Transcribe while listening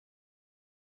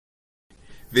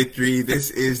Victory,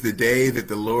 this is the day that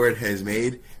the Lord has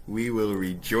made. We will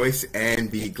rejoice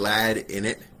and be glad in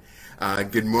it.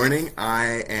 Good morning.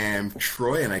 I am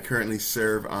Troy, and I currently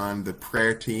serve on the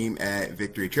prayer team at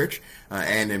Victory Church,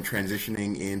 and am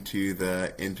transitioning into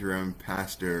the interim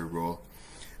pastor role.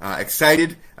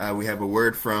 Excited. We have a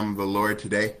word from the Lord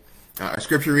today. Our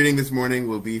scripture reading this morning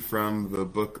will be from the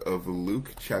book of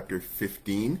Luke, chapter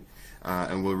 15,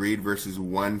 and we'll read verses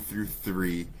 1 through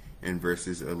 3 and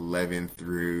verses 11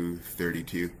 through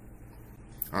 32.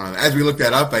 As we look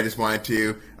that up, I just wanted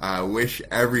to wish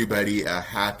everybody a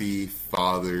happy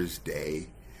Father's Day,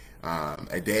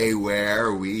 a day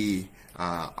where we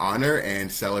honor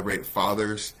and celebrate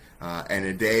fathers, and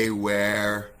a day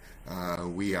where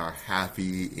we are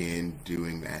happy in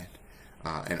doing that,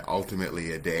 and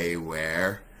ultimately a day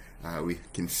where we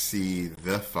can see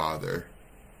the Father,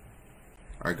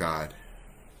 our God,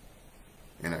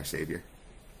 and our Savior.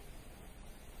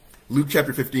 Luke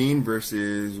chapter 15,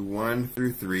 verses 1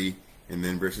 through 3, and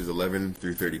then verses 11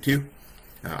 through 32.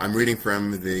 I'm reading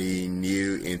from the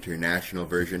New International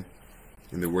Version,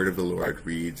 and the word of the Lord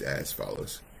reads as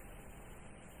follows.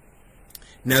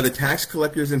 Now the tax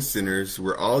collectors and sinners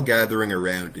were all gathering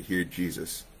around to hear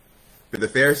Jesus. But the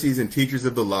Pharisees and teachers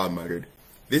of the law muttered,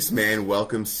 "This man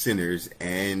welcomes sinners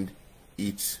and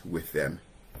eats with them."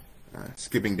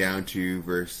 Skipping down to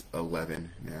verse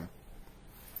 11 now.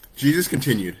 Jesus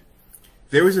continued,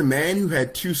 "There was a man who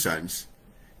had 2 sons.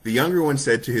 The younger one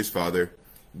said to his father,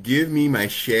 'Give me my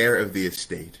share of the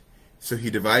estate.' So he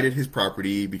divided his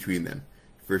property between them."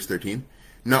 Verse 13.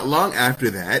 "Not long after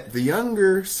that, the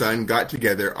younger son got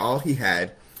together all he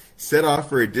had, set off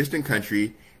for a distant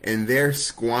country, and there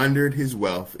squandered his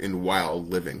wealth in wild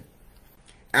living.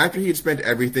 After he had spent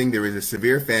everything, there was a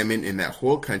severe famine in that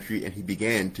whole country, and he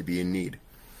began to be in need.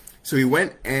 So he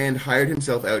went and hired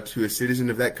himself out to a citizen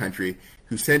of that country,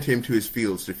 who sent him to his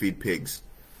fields to feed pigs.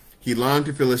 He longed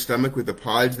to fill his stomach with the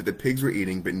pods that the pigs were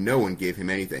eating, but no one gave him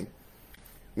anything.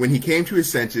 When he came to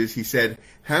his senses, he said,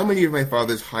 'How many of my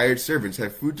father's hired servants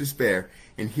have food to spare,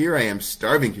 and here I am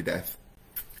starving to death?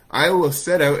 I will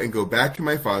set out and go back to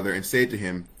my father and say to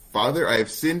him, Father, I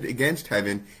have sinned against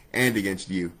heaven and against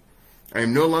you. I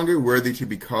am no longer worthy to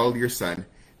be called your son.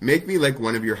 Make me like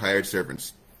one of your hired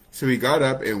servants.' So he got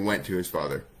up and went to his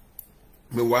father.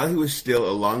 But while he was still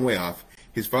a long way off,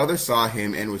 his father saw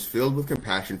him and was filled with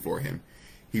compassion for him.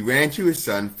 He ran to his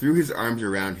son, threw his arms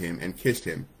around him, and kissed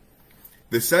him.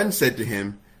 The son said to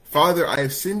him, 'Father, I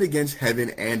have sinned against heaven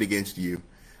and against you.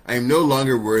 I am no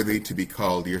longer worthy to be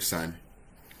called your son.'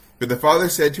 But the father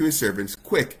said to his servants,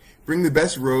 'Quick, bring the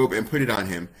best robe and put it on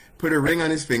him. Put a ring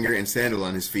on his finger and sandal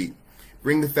on his feet.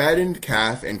 Bring the fattened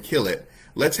calf and kill it.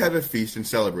 Let's have a feast and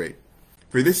celebrate.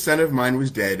 For this son of mine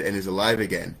was dead and is alive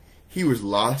again. He was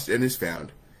lost and is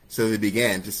found.' So they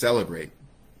began to celebrate.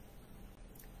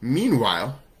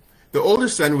 Meanwhile, the older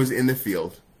son was in the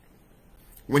field.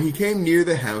 When he came near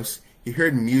the house, he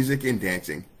heard music and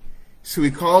dancing. So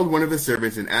he called one of the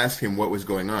servants and asked him what was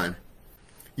going on.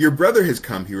 'Your brother has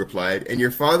come,' he replied, 'and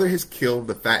your father has killed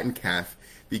the fattened calf,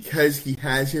 because he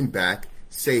has him back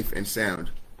safe and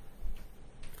sound.'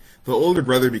 The older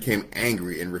brother became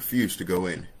angry and refused to go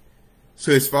in.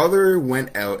 So his father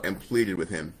went out and pleaded with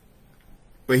him.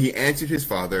 But he answered his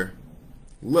father,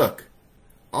 'Look,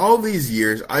 all these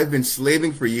years I've been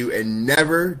slaving for you and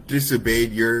never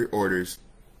disobeyed your orders.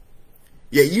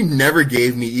 Yet you never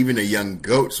gave me even a young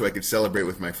goat so I could celebrate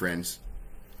with my friends.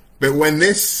 But when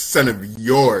this son of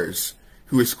yours,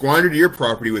 who has squandered your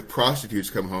property with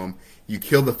prostitutes, come home, you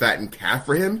kill the fattened calf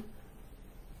for him?'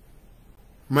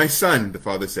 'My son,' the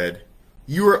father said,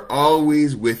 'you are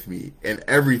always with me, and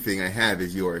everything I have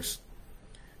is yours.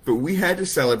 But we had to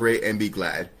celebrate and be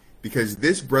glad, because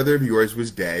this brother of yours was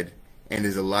dead and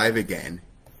is alive again.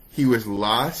 He was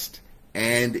lost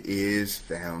and is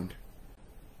found.'"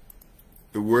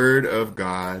 The word of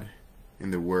God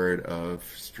and the word of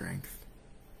strength.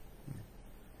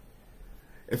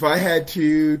 If I had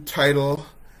to title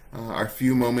our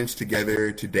few moments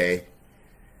together today,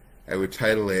 I would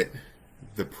title it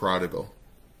The Prodigal.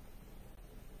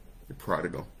 The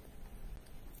Prodigal.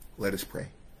 Let us pray.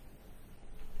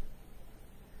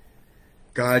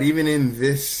 God, even in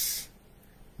this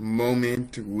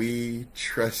moment, we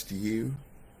trust you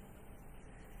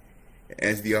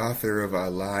as the author of our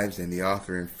lives and the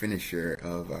author and finisher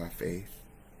of our faith.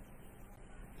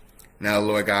 Now,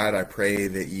 Lord God, I pray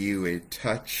that you would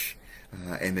touch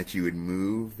and that you would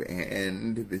move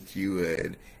and that you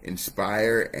would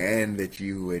inspire and that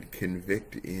you would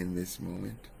convict in this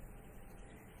moment.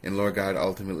 And Lord God,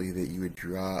 ultimately that you would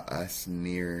draw us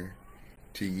nearer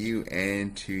to you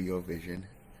and to your vision.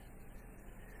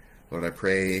 Lord, I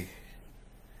pray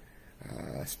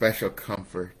special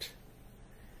comfort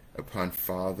upon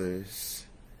fathers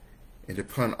and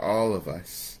upon all of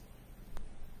us.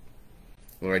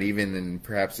 Lord, even and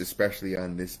perhaps especially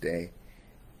on this day,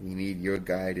 we need your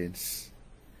guidance,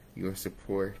 your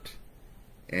support,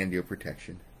 and your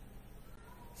protection.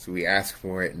 So we ask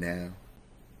for it now.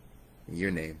 In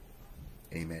your name,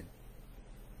 amen.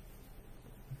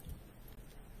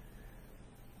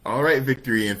 All right,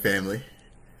 Victory and family.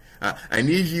 I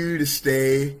need you to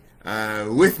stay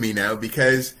with me now,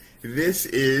 because this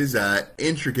is an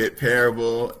intricate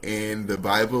parable in the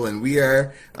Bible, and we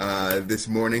are this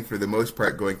morning, for the most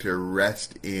part, going to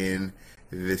rest in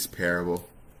this parable.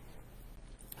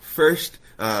 First,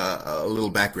 a little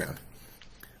background.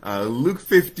 Luke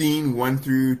 15, 1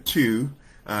 through 2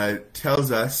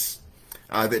 tells us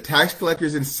that tax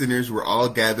collectors and sinners were all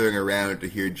gathering around to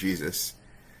hear Jesus.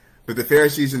 But the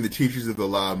Pharisees and the teachers of the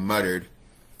law muttered,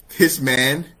 "This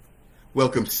man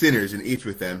welcomes sinners and eats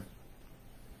with them."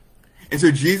 And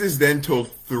so Jesus then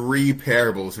told three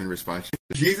parables in response.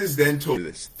 Jesus then told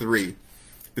this, three.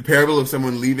 The parable of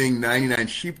someone leaving 99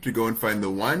 sheep to go and find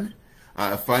the one,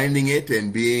 finding it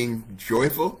and being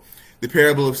joyful. The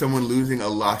parable of someone losing a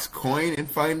lost coin and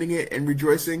finding it and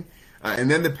rejoicing.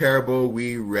 And then the parable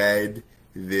we read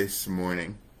this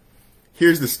morning.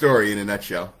 Here's the story in a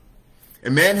nutshell. A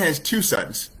man has two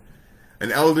sons,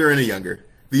 an elder and a younger.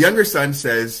 The younger son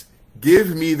says,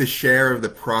 "Give me the share of the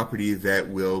property that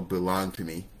will belong to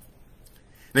me."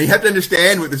 Now you have to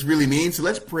understand what this really means, so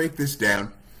let's break this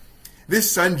down.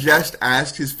 This son just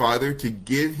asked his father to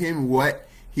give him what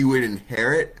he would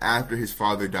inherit after his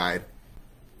father died.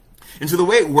 And so the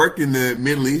way it worked in the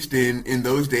Middle East in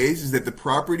those days is that the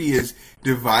property is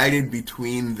divided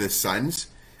between the sons,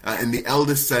 and the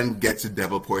eldest son gets a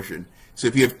double portion. So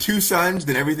if you have two sons,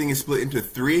 then everything is split into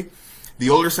three. The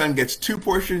older son gets two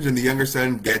portions, and the younger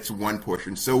son gets one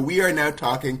portion. So we are now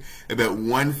talking about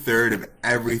 1/3 of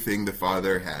everything the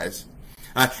father has.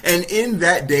 And in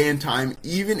that day and time,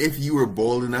 even if you were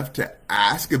bold enough to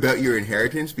ask about your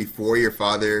inheritance before your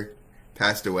father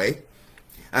passed away,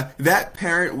 that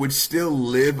parent would still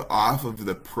live off of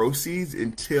the proceeds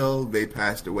until they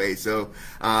passed away. So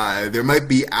there might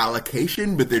be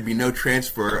allocation, but there'd be no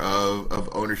transfer of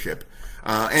ownership.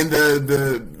 And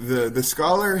the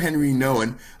scholar Henry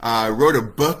Nouwen wrote a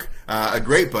book, a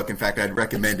great book, in fact, I'd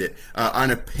recommend it,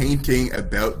 on a painting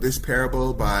about this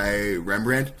parable by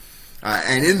Rembrandt.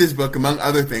 And in this book, among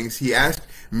other things, he asked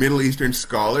Middle Eastern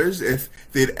scholars if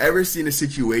they'd ever seen a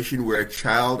situation where a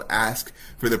child asked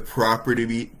for the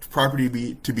property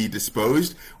to be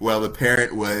disposed while the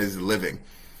parent was living.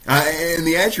 And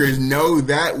the answer is no,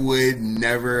 that would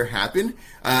never happen.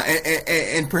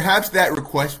 And perhaps that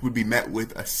request would be met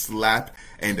with a slap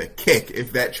and a kick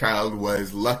if that child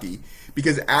was lucky.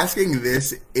 Because asking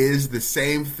this is the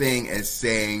same thing as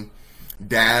saying,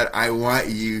 "Dad, I want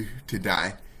you to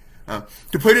die."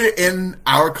 To put it in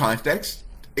our context,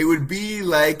 it would be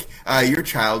like your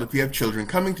child, if you have children,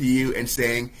 coming to you and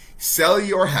saying, "Sell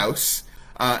your house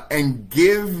and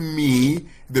give me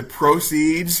the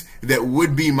proceeds that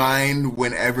would be mine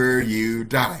whenever you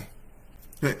die."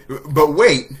 But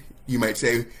wait, you might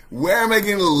say, where am I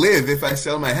going to live if I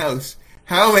sell my house?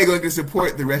 How am I going to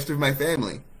support the rest of my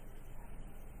family?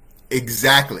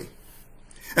 Exactly.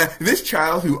 This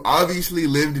child, who obviously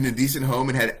lived in a decent home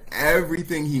and had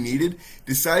everything he needed,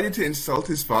 decided to insult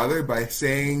his father by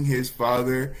saying his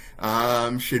father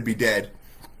should be dead.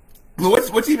 Well,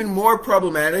 what's even more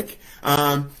problematic,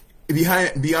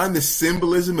 beyond the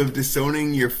symbolism of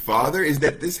disowning your father, is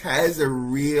that this has a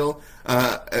real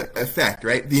effect,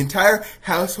 right? The entire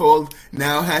household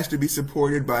now has to be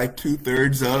supported by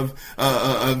 2/3 of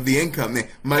the income. They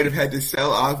might have had to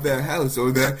sell off their house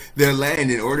or their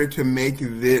land in order to make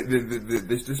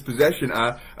this dispossession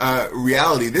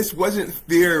reality. This wasn't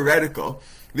theoretical.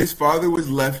 This father was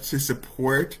left to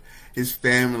support his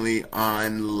family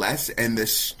on less, and the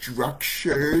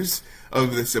structures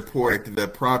of the support, the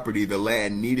property, the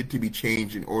land, needed to be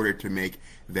changed in order to make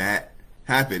that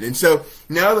happen. And so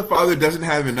now the father doesn't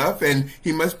have enough, and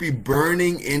he must be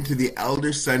burning into the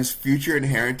elder son's future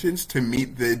inheritance to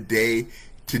meet the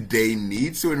day-to-day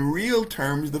needs. So in real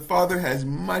terms, the father has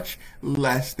much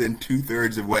less than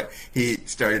 2/3 of what he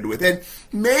started with. And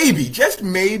maybe, just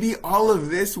maybe, all of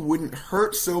this wouldn't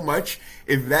hurt so much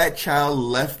if that child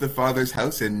left the father's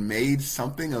house and made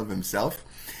something of himself.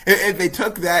 If they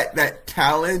took that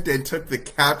talent and took the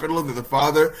capital that the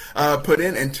father put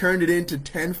in and turned it into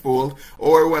 10-fold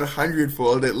or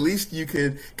 100-fold, at least you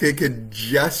could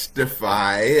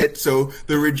justify it, so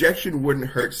the rejection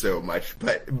wouldn't hurt so much.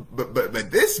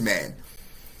 But this man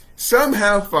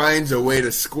somehow finds a way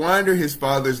to squander his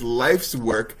father's life's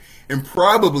work and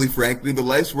probably, frankly, the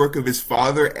life's work of his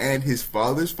father and his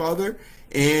father's father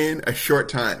in a short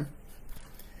time.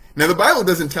 Now, the Bible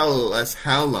doesn't tell us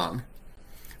how long,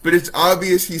 but it's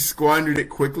obvious he squandered it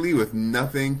quickly with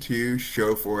nothing to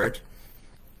show for it.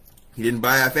 He didn't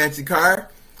buy a fancy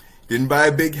car, didn't buy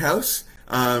a big house.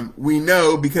 We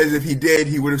know because if he did,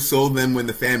 he would have sold them when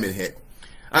the famine hit.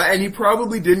 And he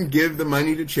probably didn't give the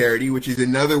money to charity, which is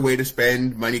another way to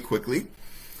spend money quickly.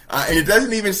 And it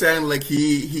doesn't even sound like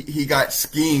he got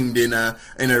schemed in a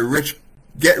rich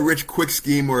get rich quick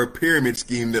scheme or a pyramid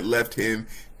scheme that left him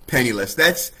penniless.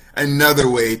 That's another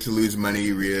way to lose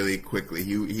money really quickly.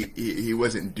 He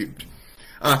wasn't duped.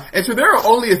 And so there are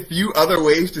only a few other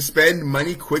ways to spend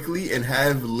money quickly and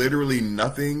have literally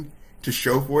nothing to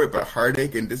show for it but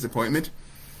heartache and disappointment.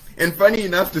 And funny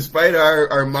enough, despite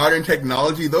our modern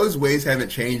technology, those ways haven't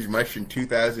changed much in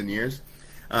 2,000 years.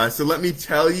 So let me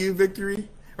tell you, Victory,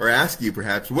 or ask you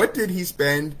perhaps, what did he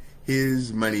spend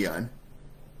his money on?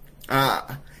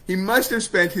 He must have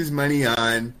spent his money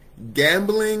on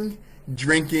gambling,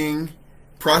 drinking,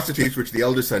 prostitutes, which the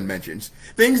elder son mentions.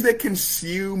 Things that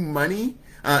consume money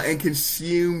and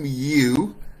consume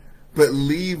you, but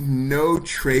leave no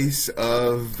trace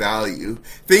of value.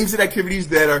 Things and activities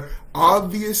that are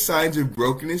obvious signs of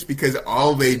brokenness because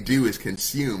all they do is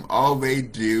consume. All they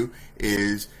do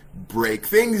is break.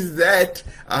 Things that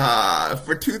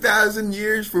for 2,000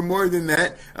 years, for more than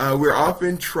that, we're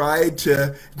often tried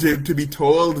to be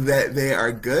told that they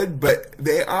are good, but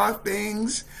they are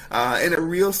things in a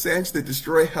real sense that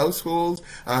destroy households,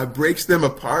 breaks them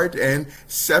apart, and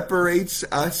separates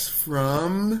us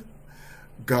from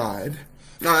God.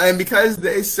 And because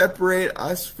they separate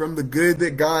us from the good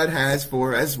that God has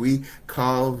for us, we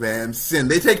call them sin.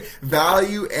 They take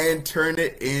value and turn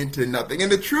it into nothing.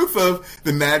 And the truth of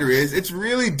the matter is, it's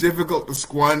really difficult to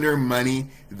squander money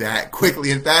that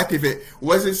quickly. In fact, if it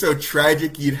wasn't so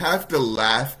tragic, you'd have to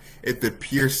laugh at the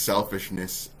pure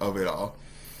selfishness of it all.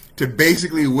 To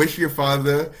basically wish your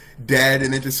father dead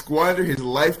and then to squander his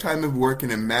lifetime of work in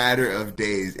a matter of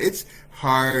days. It's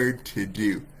hard to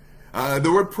do.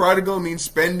 The word prodigal means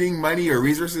spending money or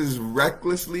resources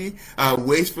recklessly,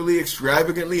 wastefully,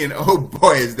 extravagantly, and oh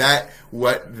boy, is that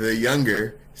what the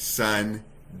younger son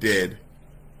did.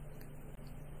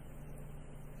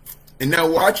 And now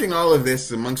watching all of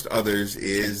this, amongst others,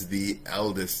 is the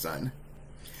eldest son.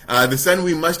 The son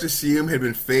we must assume had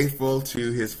been faithful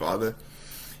to his father.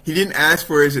 He didn't ask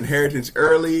for his inheritance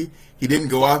early. He didn't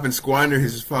go off and squander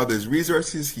his father's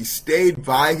resources. He stayed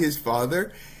by his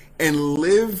father and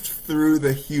lived through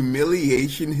the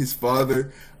humiliation his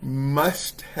father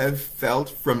must have felt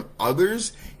from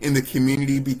others in the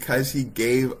community because he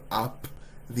gave up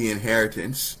the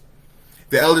inheritance.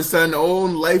 The eldest son's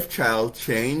own life child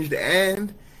changed,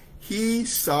 and he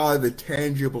saw the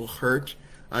tangible hurt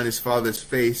on his father's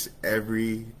face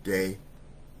every day.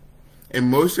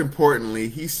 And most importantly,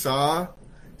 he saw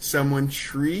someone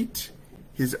treat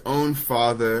his own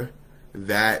father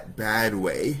that bad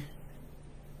way.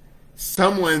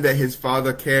 Someone that his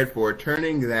father cared for,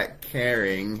 turning that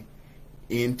caring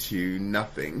into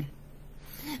nothing.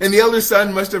 And the elder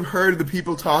son must have heard the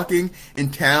people talking in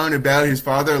town about his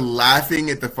father, laughing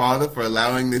at the father for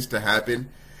allowing this to happen.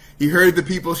 He heard the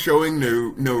people showing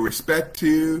no respect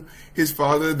to his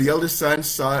father. The elder son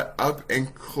saw it up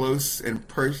and close and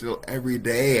personal every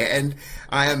day, and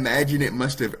I imagine it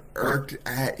must have irked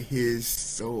at his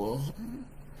soul.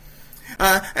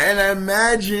 And I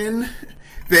imagine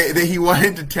that he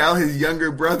wanted to tell his younger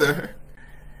brother,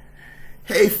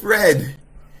 hey Fred,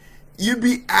 you'd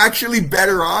be actually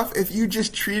better off if you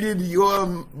just treated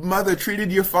your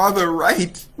father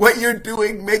right. What you're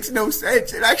doing makes no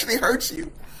sense. It actually hurts you.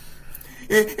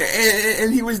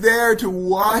 And he was there to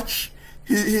watch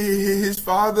his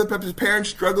father, perhaps his parents,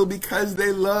 struggle because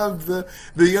they loved the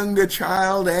younger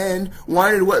child and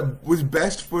wanted what was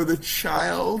best for the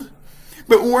child,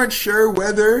 but weren't sure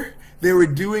whether they were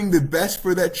doing the best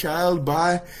for that child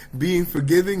by being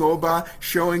forgiving or by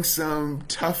showing some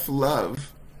tough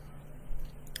love.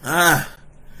 The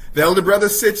elder brother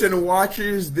sits and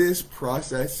watches this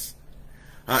process.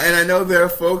 And I know there are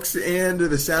folks under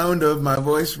the sound of my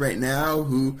voice right now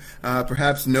who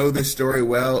perhaps know this story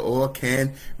well or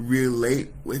can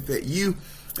relate with it. You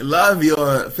love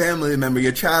your family member,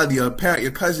 your child, your parent,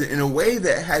 your cousin in a way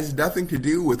that has nothing to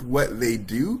do with what they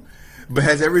do, but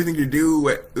has everything to do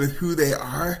with who they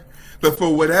are. But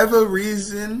for whatever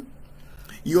reason,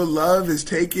 your love is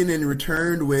taken and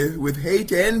returned with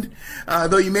hate. And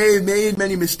though you may have made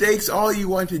many mistakes, all you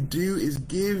want to do is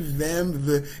give them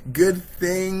the good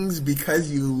things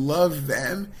because you love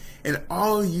them. And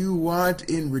all you want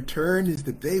in return is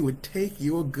that they would take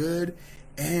your good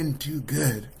and do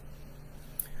good.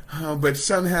 But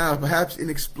somehow, perhaps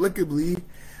inexplicably,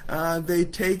 they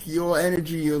take your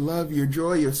energy, your love, your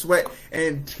joy, your sweat,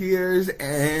 and tears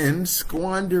and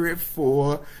squander it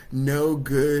for no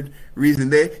good reason.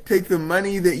 They take the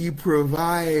money that you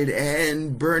provide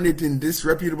and burn it in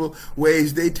disreputable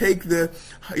ways. They take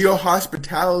your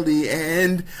hospitality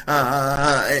and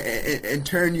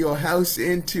turn your house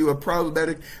into a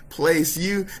problematic place.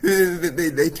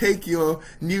 They take your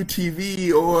new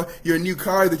TV or your new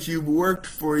car that you've worked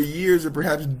for years or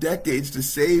perhaps decades to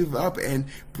save up and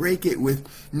break it with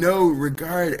no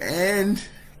regard, and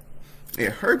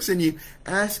it hurts, and you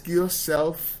ask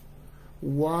yourself,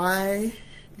 why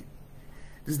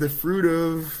does the fruit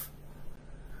of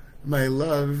my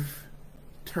love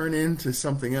turn into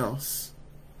something else?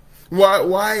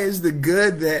 Why is the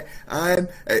good that I'm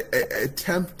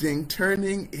attempting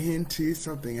turning into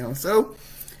something else? So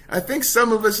I think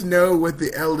some of us know what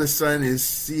the eldest son is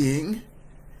seeing,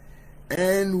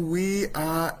 and we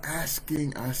are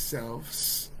asking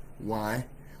ourselves why.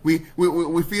 We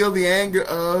feel the anger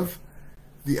of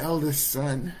the eldest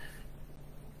son.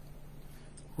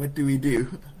 What do we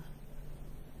do?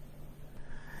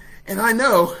 And I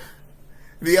know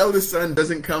the eldest son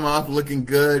doesn't come off looking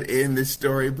good in this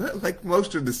story, but like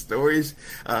most of the stories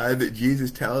that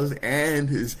Jesus tells and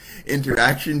his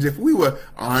interactions, if we were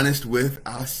honest with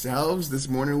ourselves this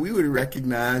morning, we would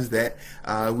recognize that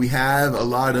we have a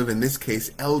lot of, in this case,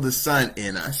 eldest son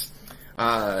in us.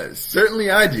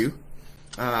 Certainly I do.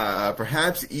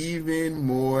 Perhaps even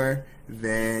more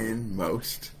than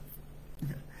most.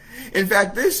 In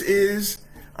fact, this is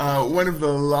one of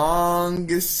the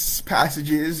longest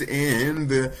passages in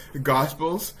the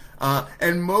Gospels,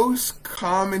 and most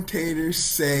commentators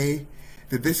say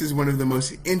that this is one of the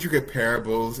most intricate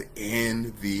parables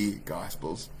in the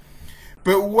Gospels.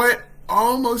 But what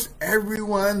almost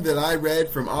everyone that I read,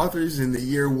 from authors in the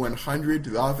year 100 to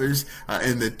the authors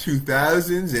in the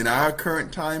 2000s in our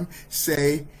current time,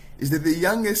 say is that the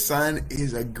youngest son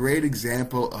is a great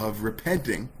example of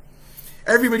repenting.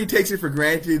 Everybody takes it for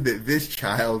granted that this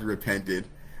child repented.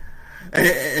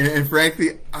 And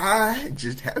frankly, I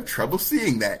just have trouble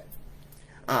seeing that.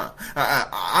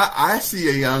 I see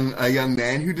a young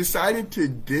man who decided to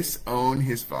disown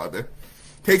his father,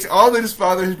 takes all that his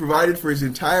father has provided for his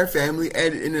entire family,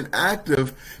 and in an act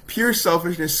of pure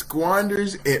selfishness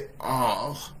squanders it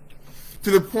all, to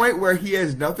the point where he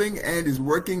has nothing and is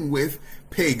working with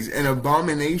pigs, an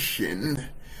abomination.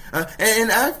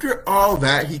 And after all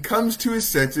that, he comes to his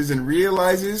senses and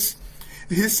realizes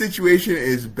his situation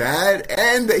is bad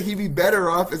and that he'd be better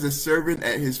off as a servant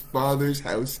at his father's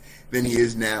house than he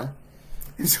is now.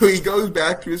 And so he goes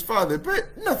back to his father,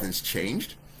 but nothing's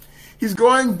changed. He's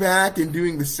going back and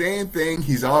doing the same thing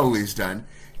he's always done,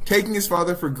 taking his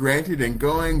father for granted and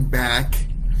going back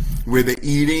where the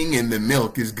eating and the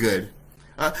milk is good.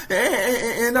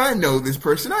 And I know this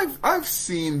person. I've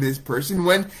seen this person.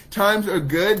 When times are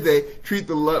good, they treat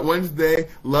the ones they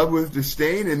love with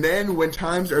disdain, and then when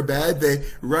times are bad, they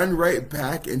run right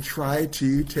back and try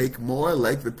to take more,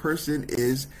 like the person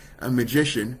is a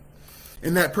magician.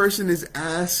 And that person is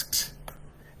asked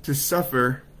to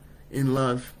suffer in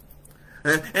love.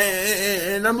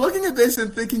 And I'm looking at this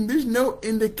and thinking there's no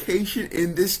indication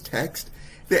in this text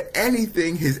that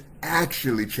anything has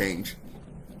actually changed.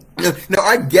 Now,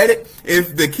 I get it.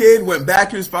 If the kid went back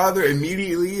to his father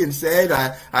immediately and said,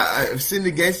 I've sinned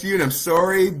against you and I'm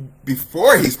sorry,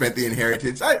 before he spent the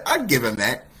inheritance, I'd give him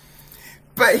that.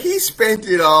 But he spent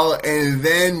it all and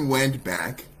then went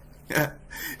back.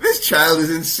 This child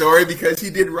isn't sorry because he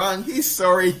did wrong. He's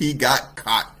sorry he got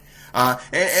caught.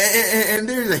 And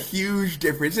there's a huge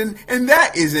difference. And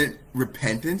that isn't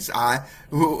repentance, I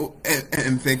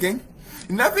am thinking.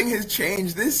 Nothing has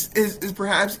changed. This is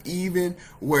perhaps even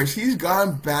worse. He's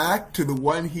gone back to the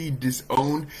one he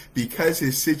disowned because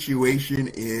his situation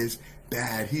is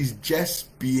bad. He's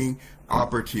just being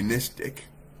opportunistic.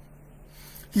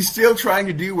 He's still trying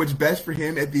to do what's best for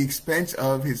him at the expense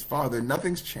of his father.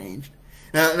 Nothing's changed.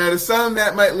 Now to some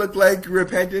that might look like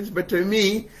repentance, but to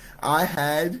me, I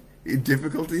had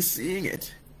difficulty seeing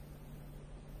it.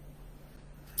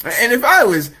 And if I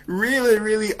was really,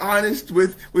 really honest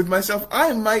with myself,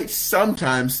 I might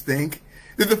sometimes think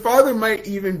that the father might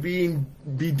even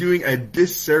be doing a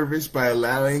disservice by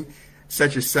allowing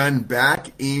such a son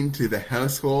back into the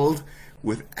household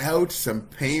without some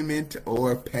payment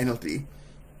or penalty.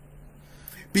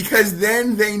 Because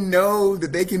then they know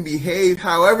that they can behave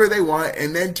however they want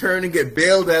and then turn and get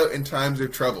bailed out in times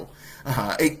of trouble.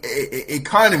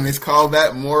 Economists call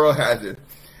that moral hazard.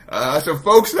 Some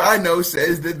folks that I know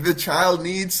says that the child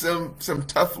needs some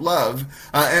tough love.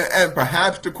 And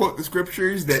perhaps to quote the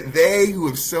scriptures, that they who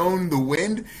have sown the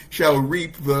wind shall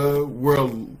reap the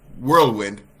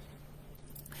whirlwind.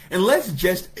 And let's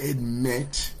just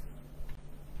admit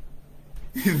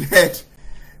that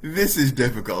this is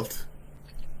difficult.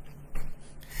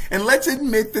 And let's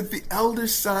admit that the elder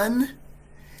son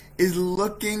is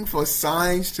looking for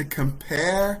signs to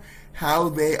compare how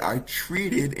they are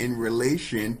treated in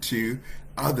relation to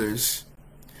others.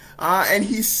 And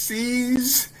he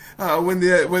sees when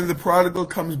the prodigal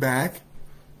comes back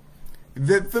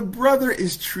that the brother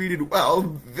is treated well,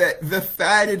 that the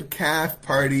fatted calf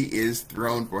party is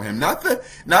thrown for him. Not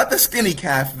the skinny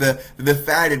calf, the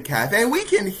fatted calf. And we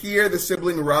can hear the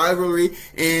sibling rivalry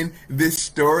in this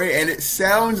story, and it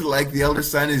sounds like the elder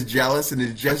son is jealous and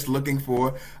is just looking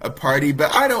for a party,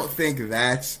 but I don't think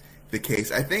that's the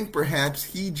case. I think perhaps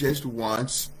he just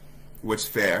wants what's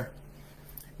fair.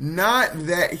 Not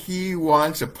that he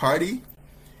wants a party,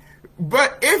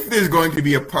 but if there's going to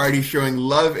be a party showing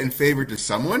love and favor to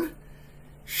someone,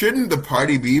 shouldn't the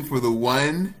party be for the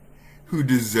one who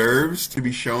deserves to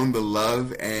be shown the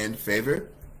love and favor?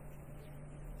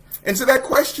 And so that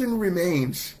question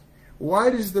remains, why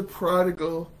does the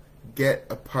prodigal get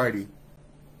a party?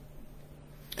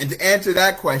 And to answer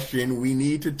that question, we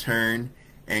need to turn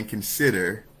and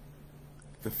consider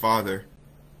the Father.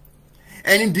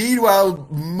 And indeed, while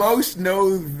most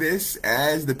know this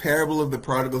as the parable of the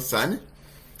prodigal son,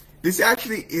 this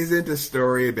actually isn't a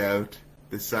story about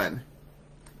the son.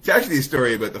 It's actually a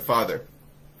story about the father.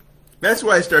 That's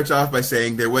why it starts off by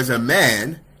saying there was a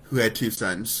man who had 2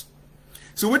 sons.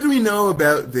 So what do we know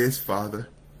about this father?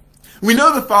 We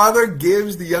know the father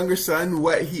gives the younger son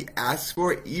what he asks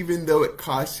for, even though it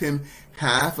costs him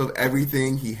half of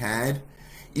everything he had.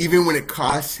 Even when it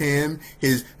costs him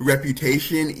his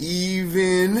reputation,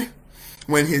 even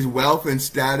when his wealth and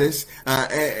status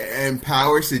and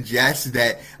power suggests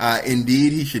that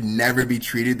indeed he should never be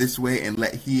treated this way, and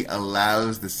he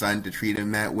allows the son to treat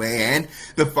him that way. And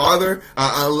the father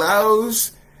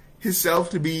allows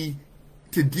himself to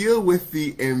deal with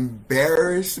the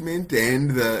embarrassment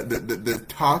and the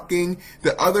talking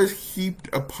that others heaped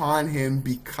upon him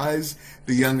because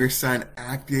the younger son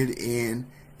acted in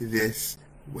this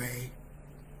way.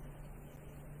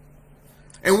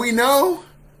 And we know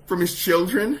from his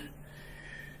children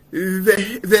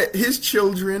that his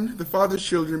children, the father's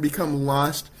children, become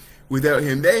lost without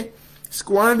him. They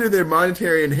squander their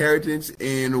monetary inheritance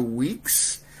in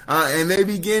weeks, and they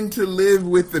begin to live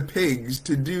with the pigs,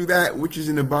 to do that which is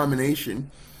an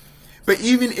abomination. But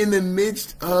even in the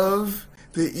midst of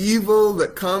the evil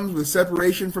that comes with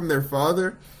separation from their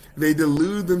father, they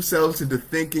delude themselves into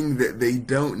thinking that they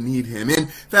don't need him. In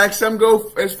fact, some go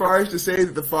as far as to say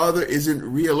that the father isn't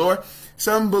real, or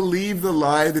some believe the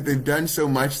lie that they've done so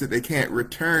much that they can't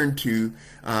return to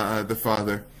the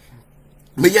father.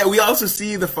 But yet we also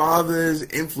see the father's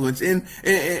influence. In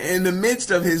the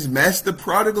midst of his mess, the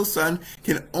prodigal son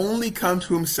can only come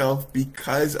to himself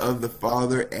because of the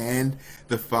father and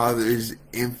the father's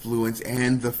influence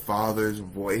and the father's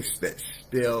voice that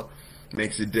still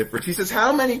makes a difference. He says,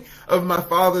 how many of my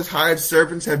father's hired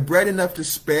servants have bread enough to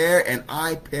spare, and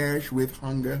I perish with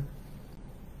hunger?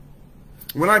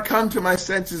 When I come to my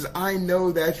senses, I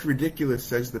know that's ridiculous,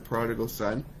 says the prodigal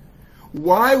son.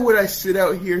 Why would I sit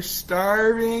out here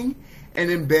starving and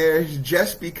embarrassed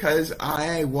just because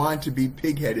I want to be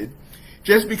pig-headed?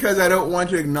 Just because I don't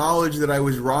want to acknowledge that I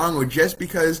was wrong, or just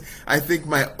because I think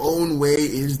my own way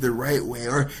is the right way,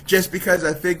 or just because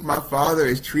I think my father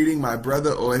is treating my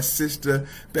brother or his sister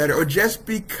better, or just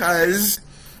because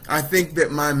I think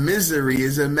that my misery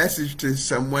is a message to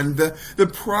someone.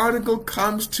 The prodigal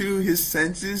comes to his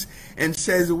senses and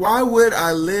says, why would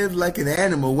I live like an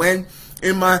animal when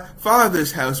in my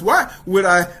father's house? Why would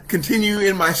I continue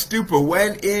in my stupor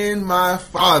when in my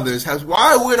father's house?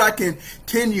 Why would I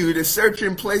continue to search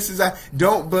in places I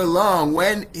don't belong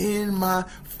when in my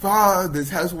father's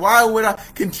house? Why would I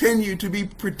continue to be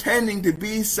pretending to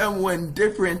be someone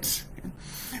different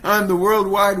on the World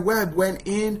Wide Web when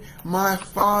in my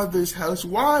father's house?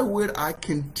 Why would I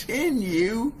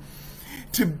continue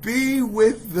to be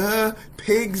with the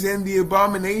pigs and the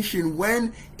abomination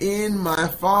when in my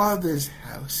father's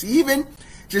house? Even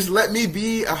just let me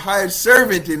be a hired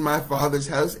servant in my father's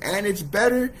house, and it's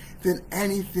better than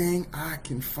anything I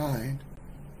can find.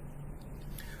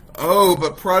 Oh,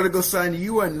 but prodigal son,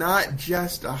 you are not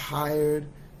just a hired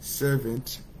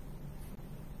servant.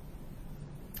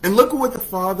 And look at what the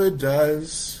father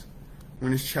does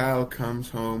when his child comes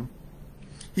home.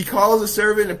 He calls a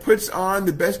servant and puts on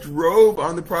the best robe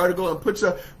on the prodigal and puts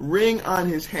a ring on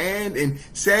his hand and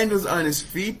sandals on his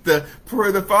feet. The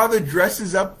father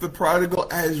dresses up the prodigal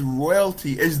as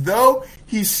royalty, as though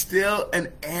he's still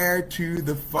an heir to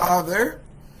the father.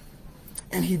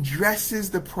 And he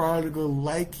dresses the prodigal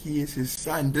like he is his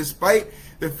son, despite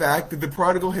the fact that the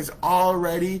prodigal has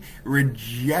already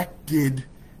rejected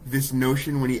this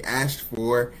notion when he asked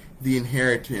for the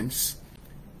inheritance.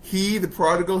 He, the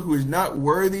prodigal, who is not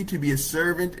worthy to be a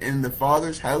servant in the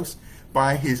father's house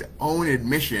by his own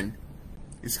admission,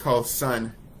 is called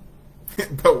son.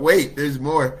 But wait, there's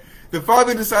more. The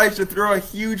father decides to throw a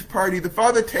huge party. The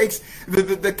father takes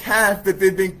the calf that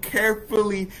they've been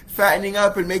carefully fattening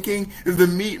up and making the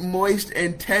meat moist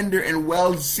and tender and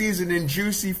well seasoned and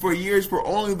juicy for years for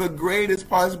only the greatest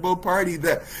possible party.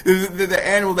 The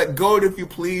animal, that goat, if you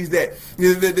please, that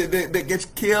gets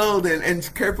killed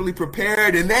and carefully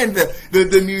prepared. And then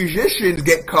the musicians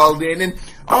get called in, and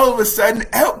all of a sudden,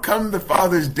 out come the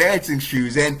father's dancing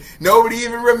shoes, and nobody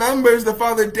even remembers the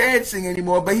father dancing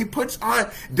anymore, but he puts on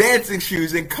dancing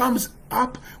shoes and comes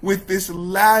up with this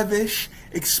lavish,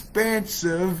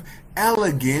 expansive,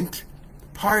 elegant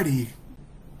party.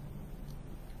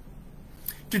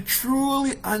 To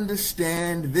truly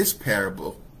understand this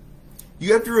parable,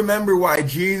 you have to remember why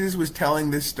Jesus was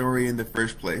telling this story in the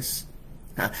first place.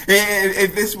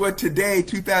 If this were today,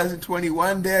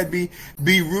 2021, there'd be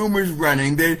rumors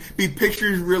running. There'd be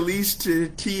pictures released to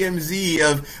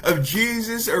TMZ of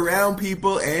Jesus around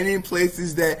people and in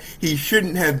places that he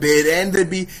shouldn't have been. And there'd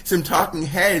be some talking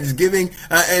heads giving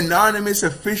anonymous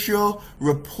official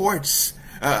reports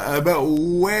about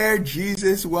where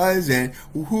Jesus was and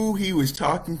who he was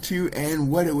talking to and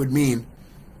what it would mean.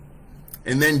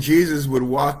 And then Jesus would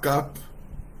walk up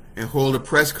and hold a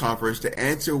press conference to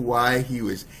answer why he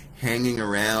was hanging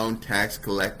around tax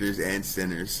collectors and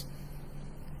sinners.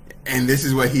 And this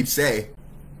is what he'd say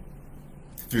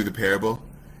through the parable.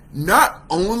 Not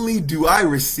only do I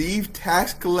receive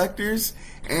tax collectors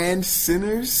and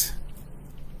sinners,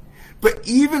 but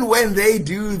even when they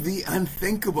do the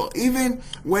unthinkable, even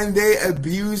when they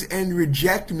abuse and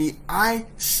reject me, I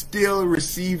still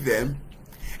receive them.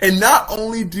 And not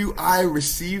only do I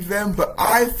receive them, but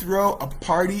I throw a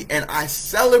party and I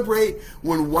celebrate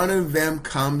when one of them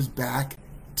comes back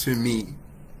to me.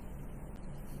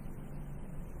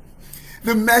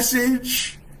 The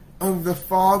message of the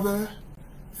Father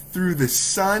through the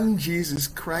Son, Jesus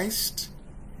Christ,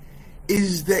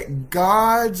 is that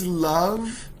God's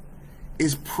love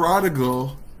is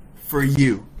prodigal for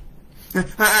you.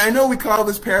 I know we call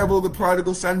this parable the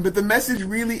prodigal son, but the message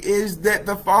really is that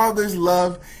the Father's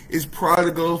love is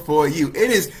prodigal for you.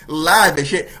 It is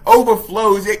lavish. It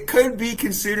overflows. It could be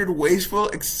considered wasteful,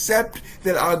 except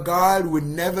that our God would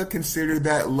never consider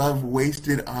that love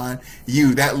wasted on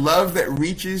you. That love that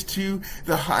reaches to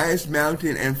the highest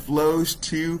mountain and flows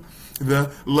to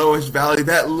the lowest valley.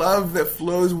 That love that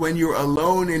flows when you're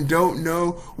alone and don't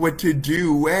know what to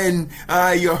do, when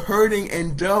you're hurting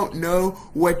and don't know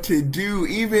what to do,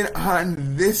 even on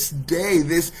this day,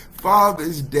 this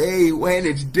Father's Day, when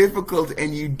it's difficult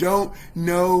and you don't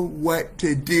know what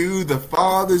to do. The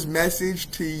Father's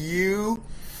message to you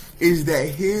is that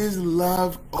his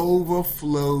love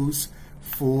overflows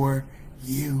for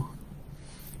you,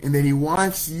 and that he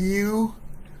wants you,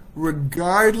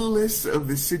 regardless of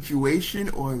the situation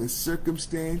or the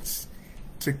circumstance,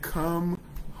 to come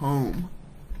home.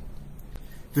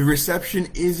 The reception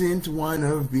isn't one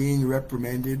of being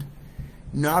reprimanded.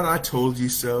 Not I told you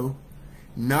so.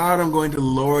 Not I'm going to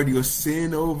lord your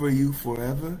sin over you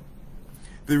forever.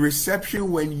 The reception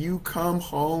when you come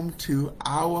home to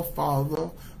our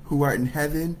Father who art in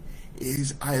heaven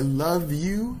is, I love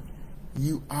you.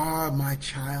 You are my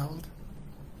child.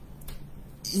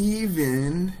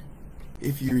 Even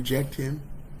if you reject him,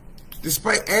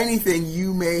 despite anything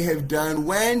you may have done,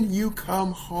 when you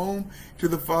come home to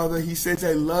the Father, he says,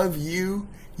 I love you,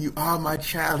 you are my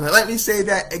child. Now, let me say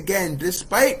that again.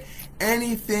 Despite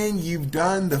anything you've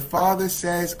done, the Father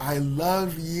says, I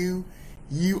love you,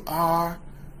 you are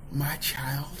my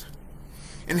child.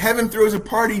 And heaven throws a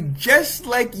party just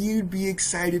like you'd be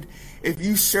excited if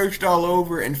you searched all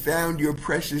over and found your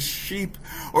precious sheep,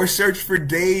 or searched for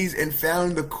days and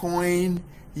found the coin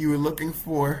you were looking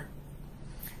for.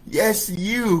 Yes,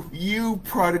 you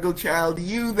prodigal child,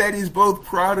 you that is both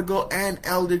prodigal and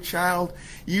elder child,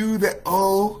 you that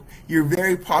owe your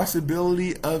very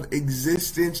possibility of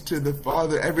existence to the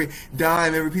Father, every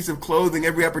dime, every piece of clothing,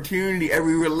 every opportunity,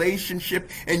 every relationship,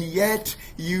 and yet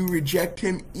you reject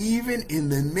him. Even in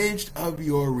the midst of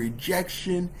your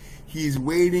rejection, he's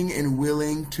waiting and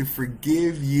willing to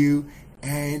forgive you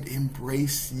and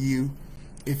embrace you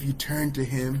if you turn to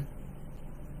him.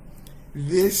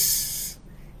 This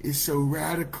is so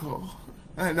radical.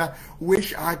 And I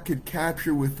wish I could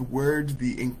capture with words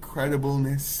the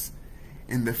incredibleness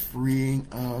and the freeing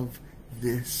of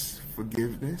this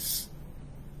forgiveness.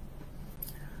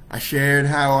 I shared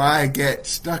how I get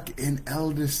stuck in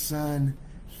eldest son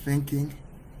thinking.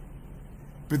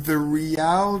 But the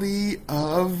reality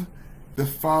of the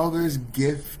Father's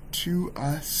gift to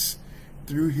us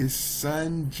through his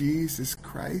Son, Jesus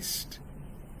Christ,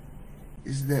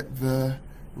 is that the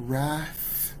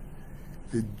wrath,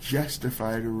 the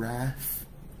justified wrath,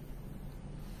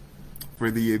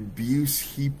 for the abuse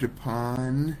heaped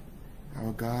upon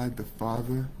our God the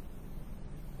Father,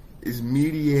 is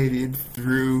mediated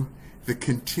through the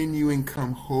continuing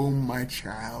 "come home, my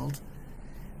child,"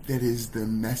 that is the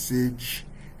message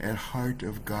at heart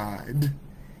of God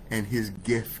and his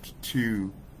gift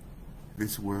to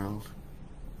this world.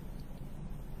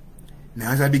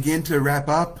 Now, as I begin to wrap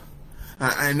up,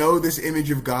 I know this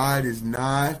image of God is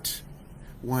not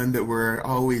one that we're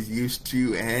always used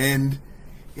to, and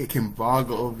it can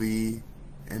boggle the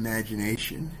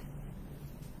imagination.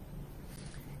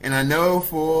 And I know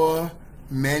for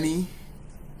many,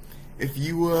 if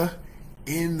you were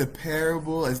in the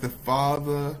parable as the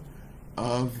father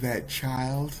of that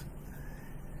child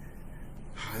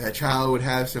would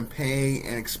have some paying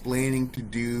and explaining to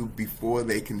do before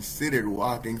they considered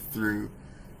walking through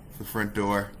the front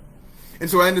door. And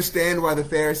so I understand why the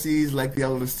Pharisees, like the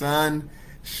elder son,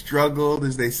 struggled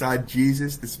as they saw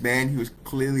Jesus, this man who was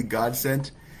clearly God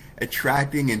sent,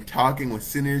 attracting and talking with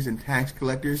sinners and tax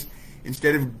collectors,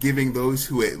 instead of giving those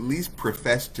who at least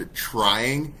professed to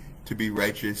trying to be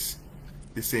righteous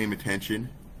the same attention.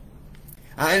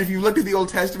 And if you look at the Old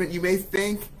Testament, you may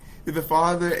think that the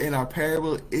father in our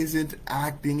parable isn't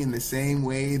acting in the same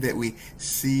way that we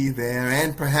see there.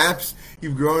 And perhaps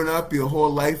you've grown up your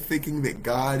whole life thinking that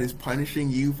God is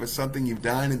punishing you for something you've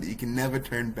done and that you can never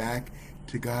turn back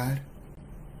to God.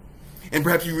 And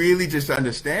perhaps you really just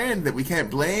understand that we can't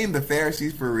blame the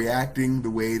Pharisees for reacting the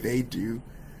way they do.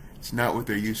 It's not what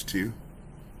they're used to.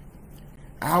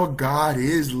 Our God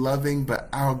is loving, but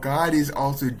our God is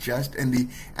also just, and the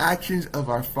actions of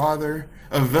the Father,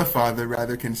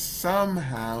 can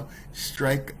somehow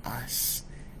strike us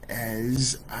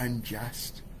as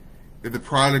unjust, that the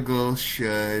prodigal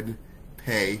should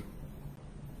pay.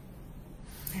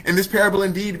 And this parable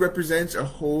indeed represents a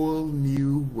whole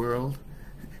new world.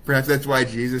 Perhaps that's why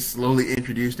Jesus slowly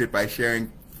introduced it by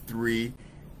sharing 3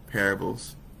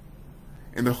 parables.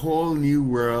 And the whole new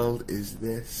world is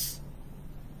this: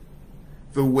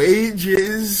 the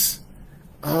wages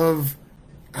of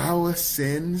our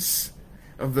sins,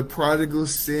 of the prodigal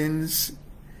sins,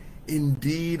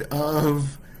 indeed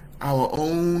of our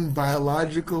own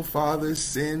biological father's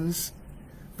sins,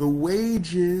 the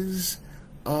wages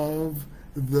of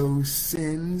those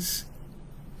sins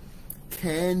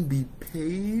can be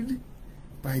paid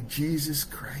by Jesus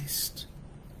Christ.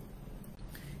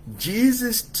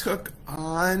 Jesus took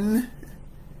on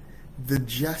the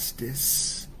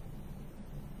justice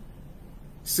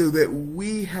so that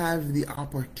we have the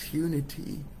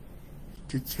opportunity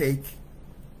to take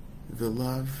the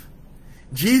love.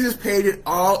 Jesus paid it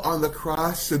all on the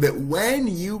cross so that when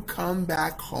you come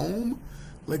back home,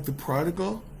 like the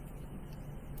prodigal,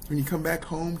 when you come back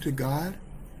home to God,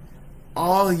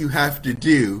 all you have to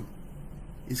do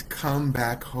is come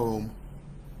back home.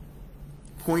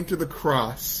 Point to the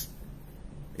cross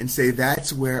and say,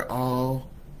 that's where all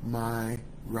my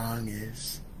wrong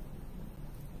is.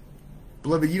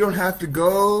 Beloved, you don't have to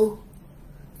go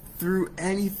through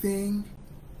anything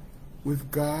with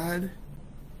God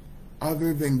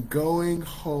other than going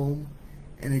home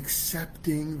and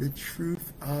accepting the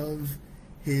truth of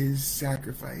his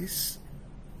sacrifice.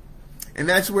 And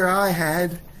that's where I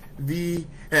had the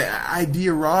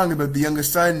idea wrong about the younger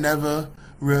son never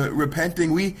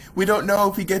repenting. We don't know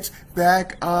if he gets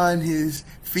back on his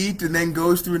feet and then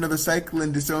goes through another cycle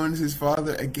and disowns his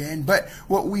father again. But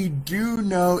what we do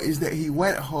know is that he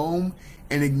went home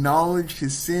and acknowledged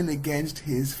his sin against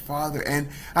his father. And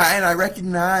I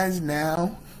recognize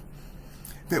now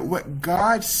that what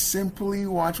God simply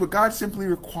wants, what God simply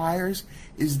requires,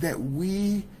 is that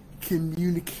we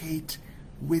communicate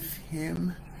with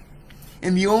him.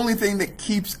 And the only thing that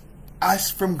keeps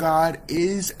us from God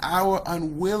is our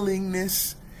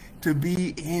unwillingness to be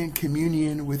in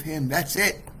communion with him. That's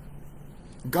it.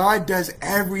 God does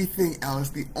everything else.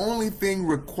 The only thing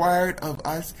required of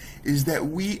us is that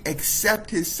we accept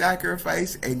his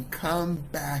sacrifice and come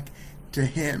back to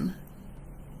him.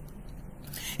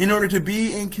 In order to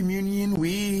be in communion,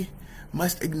 we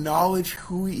must acknowledge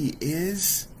who he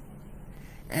is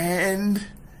and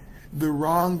the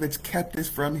wrong that's kept us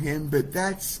from him, but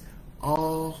that's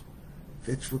all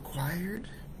that's required.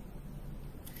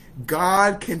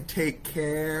 God can take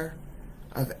care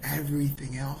of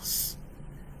everything else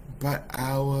but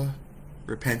our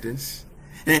repentance.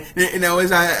 And now,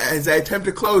 as I attempt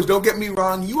to close, don't get me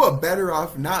wrong, you are better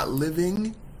off not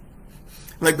living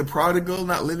like the prodigal,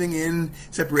 not living in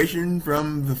separation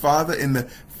from the Father in the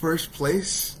first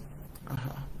place.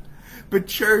 But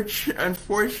church,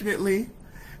 unfortunately,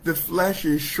 the flesh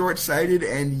is short-sighted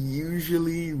and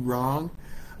usually wrong.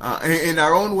 In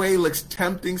our own way looks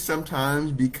tempting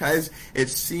sometimes because it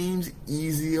seems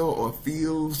easier or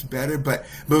feels better, but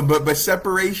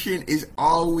separation is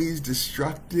always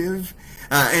destructive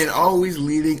and always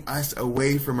leading us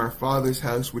away from our Father's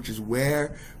house, which is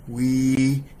where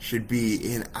we should be,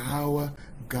 in our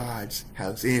God's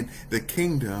house, in the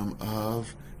kingdom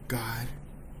of God.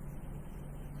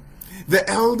 The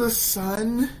eldest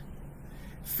son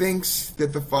thinks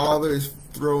that the father is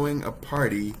throwing a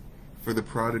party for the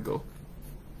prodigal.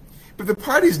 But the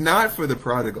party's not for the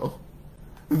prodigal.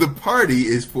 The party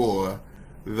is for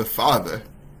the father.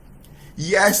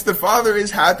 Yes, the father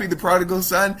is happy the prodigal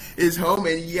son is home,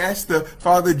 and yes, the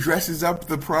father dresses up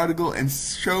the prodigal and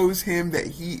shows him that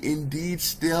he indeed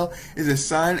still is a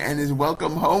son and is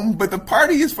welcome home. But the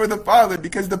party is for the father,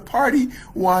 because he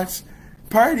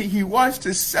wants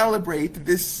to celebrate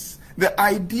the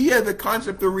idea, the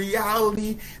concept, the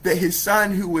reality that his son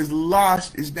who was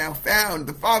lost is now found.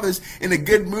 The father's in a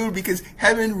good mood because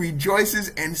heaven rejoices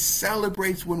and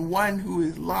celebrates when one who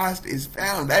is lost is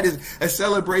found. That is a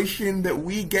celebration that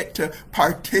we get to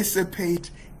participate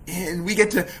in. We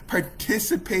get to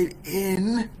participate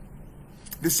in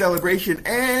the celebration.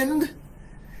 And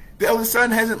the eldest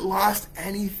son hasn't lost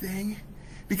anything,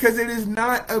 because it is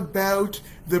not about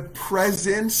the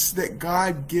presence that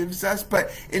God gives us,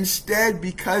 but instead,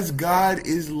 because God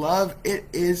is love, it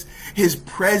is his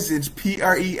presence,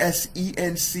 Presence,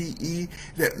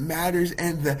 that matters.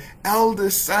 And the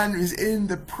eldest son is in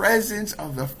the presence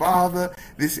of the Father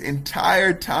this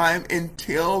entire time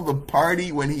until the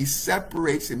party, when he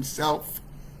separates himself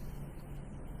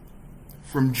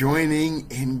from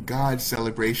joining in God's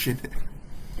celebration.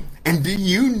 And do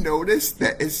you notice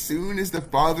that as soon as the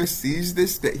father sees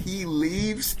this, that he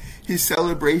leaves his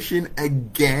celebration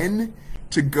again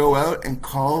to go out and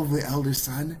call the elder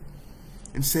son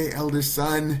and say, elder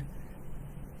son,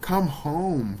 come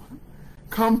home.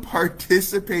 Come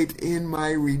participate in my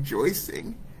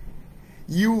rejoicing.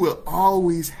 You will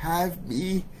always have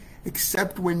me,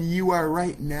 except when you are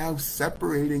right now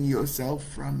separating yourself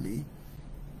from me.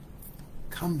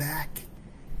 Come back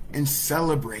and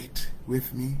celebrate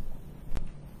with me.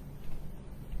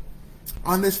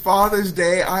 On this Father's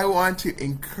Day, I want to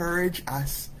encourage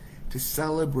us to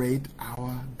celebrate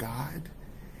our God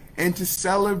and to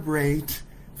celebrate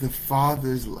the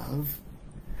Father's love.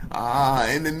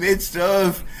 In the midst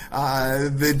of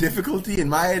the difficulty, and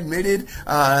my admitted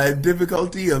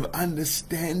difficulty of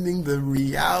understanding the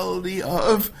reality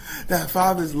of that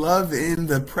Father's love in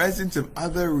the presence of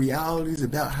other realities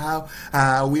about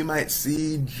how we might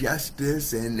see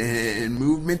justice and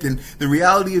movement, and the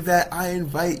reality of that, I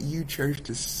invite you, church,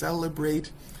 to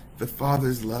celebrate the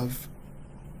Father's love.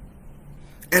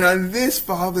 And on this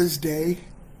Father's Day,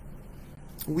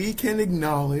 we can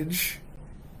acknowledge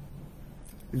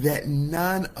that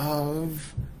none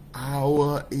of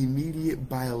our immediate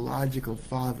biological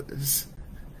fathers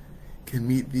can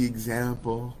meet the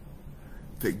example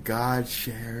that God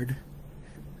shared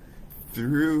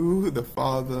through the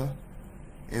Father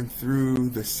and through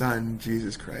the Son,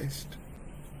 Jesus Christ.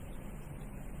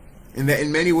 And that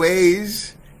in many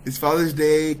ways, this Father's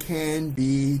Day can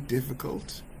be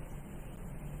difficult.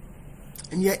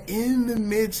 And yet in the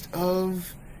midst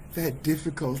of that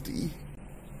difficulty,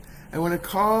 I want to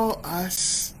call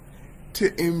us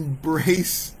to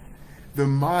embrace the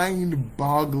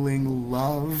mind-boggling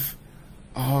love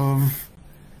of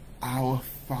our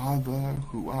Father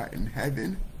who art in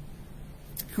heaven,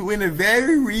 who in a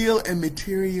very real and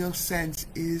material sense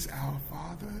is our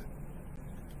Father,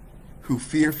 who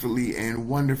fearfully and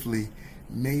wonderfully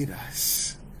made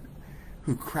us,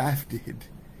 who crafted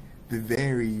the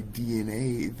very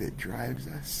DNA that drives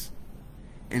us,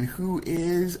 and who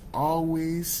is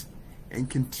always and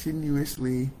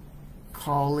continuously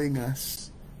calling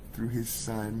us through his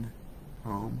Son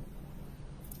home,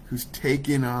 who's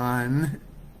taken on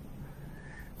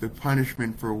the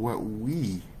punishment for what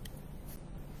we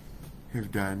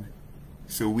have done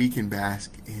so we can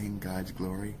bask in God's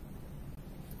glory.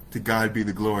 To God be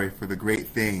the glory for the great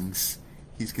things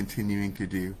he's continuing to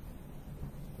do.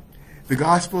 The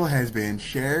gospel has been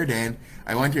shared, and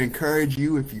I want to encourage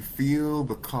you, if you feel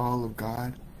the call of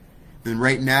God, then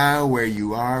right now, where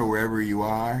you are, wherever you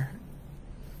are,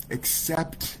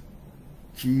 accept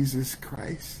Jesus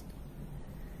Christ,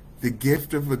 the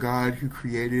gift of the God who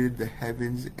created the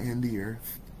heavens and the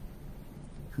earth,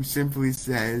 who simply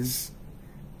says,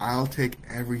 I'll take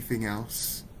everything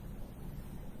else.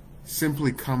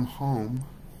 Simply come home.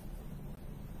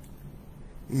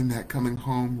 In that coming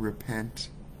home, repent,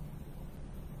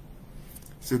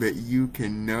 so that you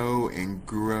can know and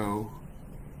grow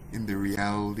in the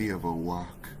reality of a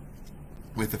walk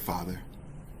with the Father.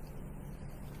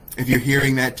 If you're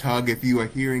hearing that tug, if you are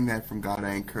hearing that from God,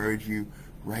 I encourage you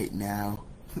right now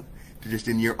to just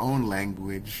in your own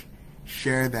language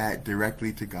share that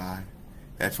directly to God.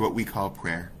 That's what we call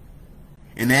prayer.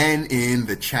 And then in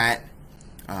the chat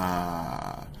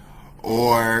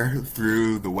or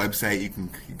through the website, you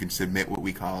can submit what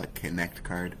we call a Connect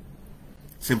card.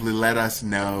 Simply let us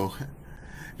know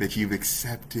that you've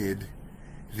accepted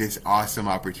this awesome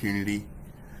opportunity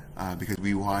because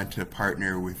we want to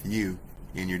partner with you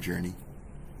in your journey.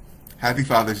 Happy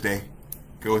Father's Day.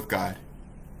 Go with God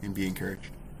and be encouraged.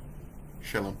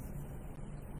 Shalom.